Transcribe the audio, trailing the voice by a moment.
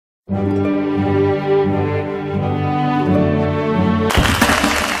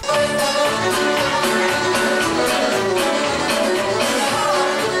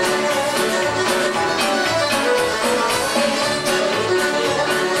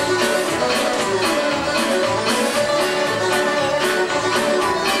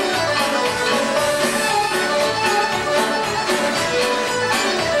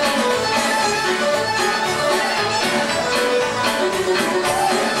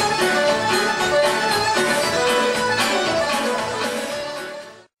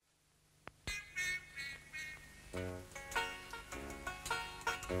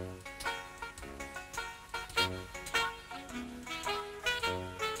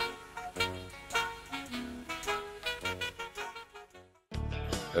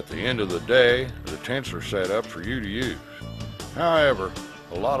At the end of the day, the tents are set up for you to use. However,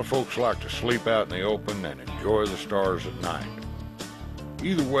 a lot of folks like to sleep out in the open and enjoy the stars at night.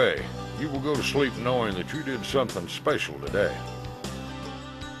 Either way, you will go to sleep knowing that you did something special today.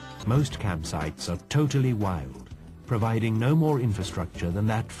 Most campsites are totally wild, providing no more infrastructure than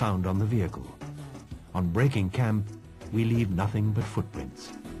that found on the vehicle. On breaking camp, we leave nothing but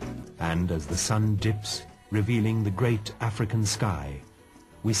footprints. And as the sun dips, revealing the great African sky,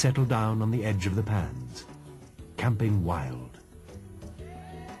 we settle down on the edge of the pans, camping wild.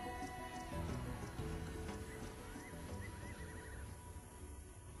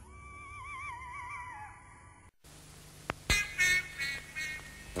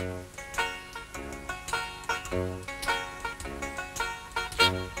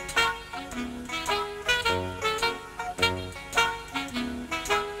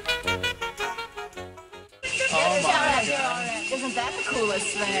 Isn't that the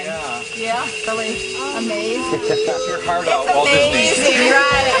coolest thing? Yeah. Yeah, really amazing. Your heart out, Walt Disney.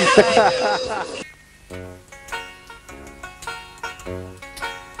 Right.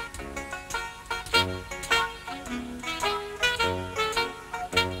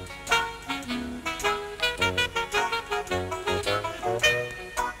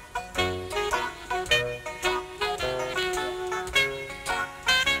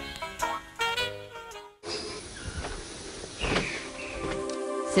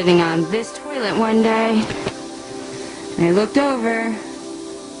 Sitting on this toilet one day, and I looked over,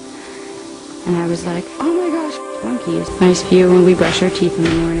 and I was like, oh my gosh, monkeys. Nice view when we brush our teeth in the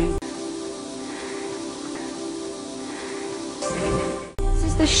morning. This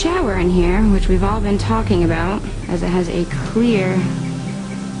is the shower in here, which we've all been talking about, as it has a clear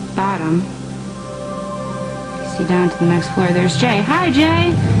bottom. See down to the next floor. There's Jay. Hi,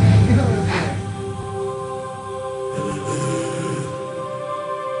 Jay!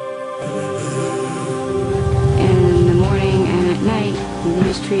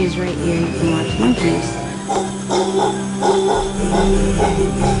 This tree is right here. You can watch monkeys.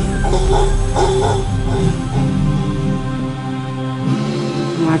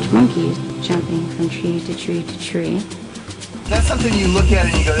 You can watch monkeys jumping from tree to tree to tree. That's something you look at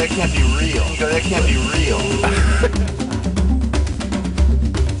and you go, that can't be real. You go, that can't be real.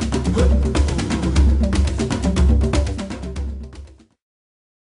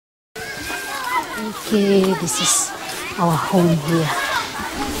 Okay, this is our home here.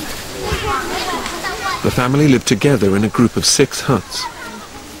 The family lived together in a group of 6 huts.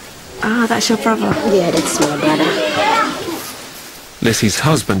 Ah, that's your brother? Yeah, that's my brother. Leslie's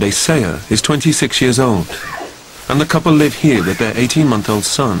husband, Isaiah, is 26 years old, and the couple live here with their 18-month-old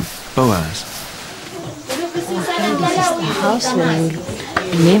son, Boaz. Okay, this is the house where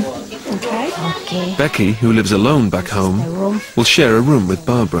we live. Okay. Okay. Becky, who lives alone back home, will share a room with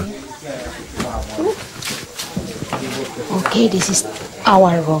Barbara. Okay, this is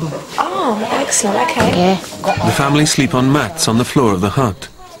our room. Oh, excellent, okay. Yeah. The family sleep on mats on the floor of the hut.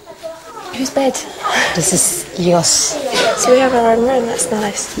 Whose bed? This is yours. So we have our own room, that's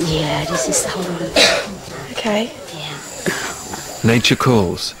nice. Yeah, this is our room. Okay. Yeah. Nature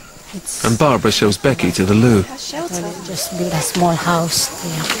calls, and Barbara shows Becky to the loo. Shelter. Just build a small house.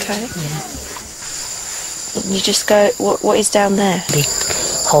 Yeah. Okay. Yeah. You just go, what is down there? Big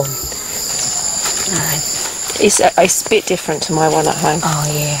home. It's a bit different to my one at home. Oh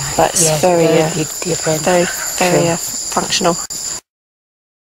yeah. But it's yes, very different. Very functional.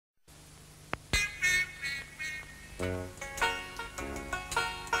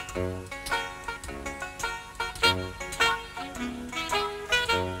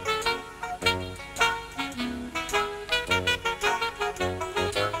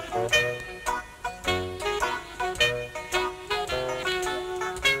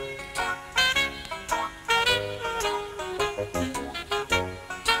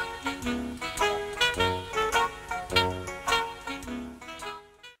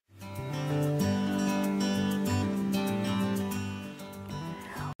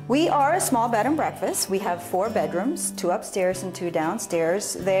 We are a small bed and breakfast. We have 4 bedrooms, 2 upstairs and 2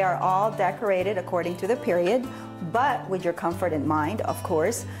 downstairs. They are all decorated according to the period, but with your comfort in mind, of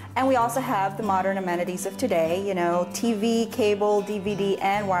course. And we also have the modern amenities of today, you know, TV, cable, DVD,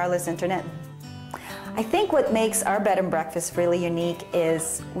 and wireless internet. I think what makes our bed and breakfast really unique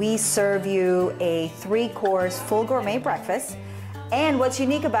is we serve you a 3-course full gourmet breakfast. And what's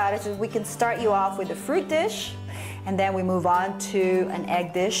unique about it is we can start you off with a fruit dish, and then we move on to an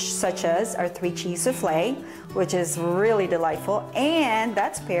egg dish such as our 3-cheese souffle, which is really delightful, and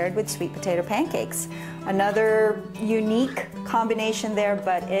that's paired with sweet potato pancakes. Another unique combination there,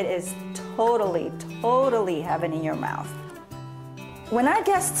 but it is totally heaven in your mouth. When our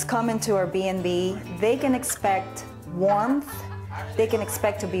guests come into our B&B, they can expect warmth, they can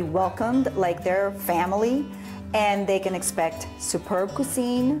expect to be welcomed like their family, and they can expect superb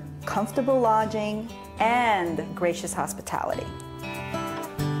cuisine, comfortable lodging, and gracious hospitality.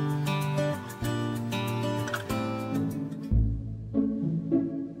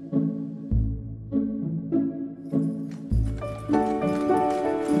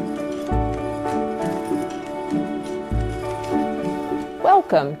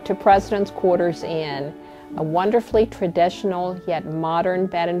 Welcome to President's Quarters Inn, a wonderfully traditional yet modern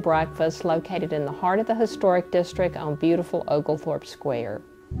bed and breakfast located in the heart of the historic district on beautiful Oglethorpe Square.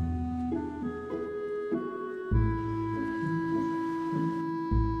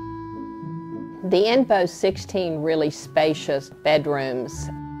 The inn boasts 16 really spacious bedrooms,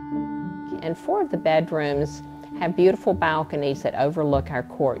 and 4 of the bedrooms have beautiful balconies that overlook our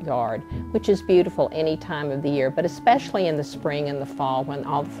courtyard, which is beautiful any time of the year, but especially in the spring and the fall when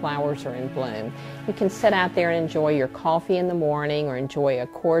all the flowers are in bloom. You can sit out there and enjoy your coffee in the morning or enjoy a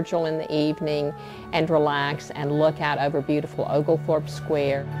cordial in the evening and relax and look out over beautiful Oglethorpe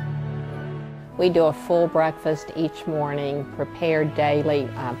Square. We do a full breakfast each morning, prepared daily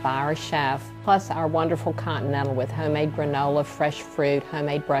by our chef, plus our wonderful continental with homemade granola, fresh fruit,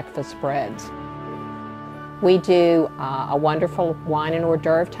 homemade breakfast breads. We do a wonderful wine and hors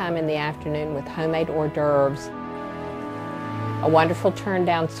d'oeuvre time in the afternoon with homemade hors d'oeuvres, a wonderful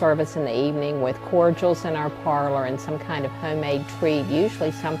turn-down service in the evening with cordials in our parlor and some kind of homemade treat,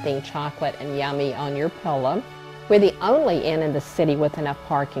 usually something chocolate and yummy on your pillow. We're the only inn in the city with enough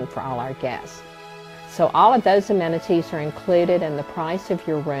parking for all our guests. So all of those amenities are included in the price of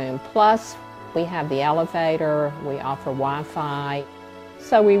your room. Plus, we have the elevator, we offer Wi-Fi.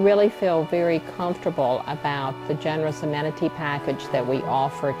 So we really feel very comfortable about the generous amenity package that we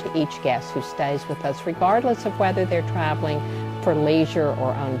offer to each guest who stays with us, regardless of whether they're traveling for leisure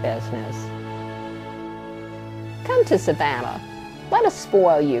or on business. Come to Savannah. Let us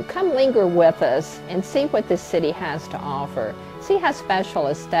spoil you. Come linger with us and see what this city has to offer. See how special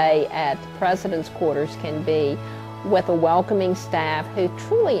a stay at President's Quarters can be with a welcoming staff who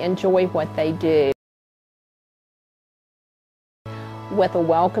truly enjoy what they do. With a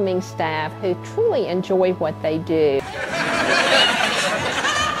welcoming staff who truly enjoy what they do.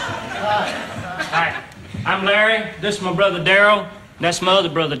 Hi, I'm Larry. This is my brother Daryl. That's my other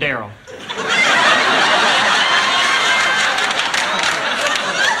brother Daryl.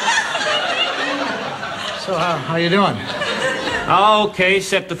 So how you doing? Oh, okay,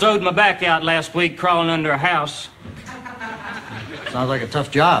 except I throwed my back out last week crawling under a house. Sounds like a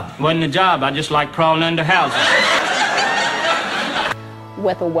tough job. Wasn't a job, I just like crawling under houses.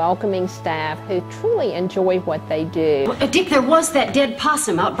 With a welcoming staff who truly enjoy what they do. Well, Dick, there was that dead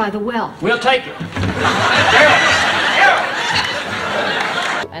possum out by the well. We'll take it.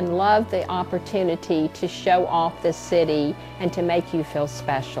 And love the opportunity to show off the city and to make you feel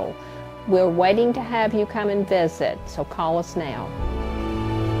special. We're waiting to have you come and visit, so call us now.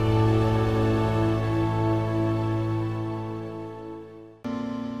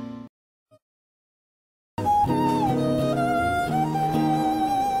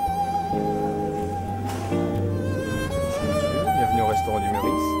 Bienvenue au restaurant du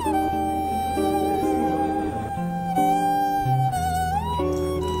Meurice.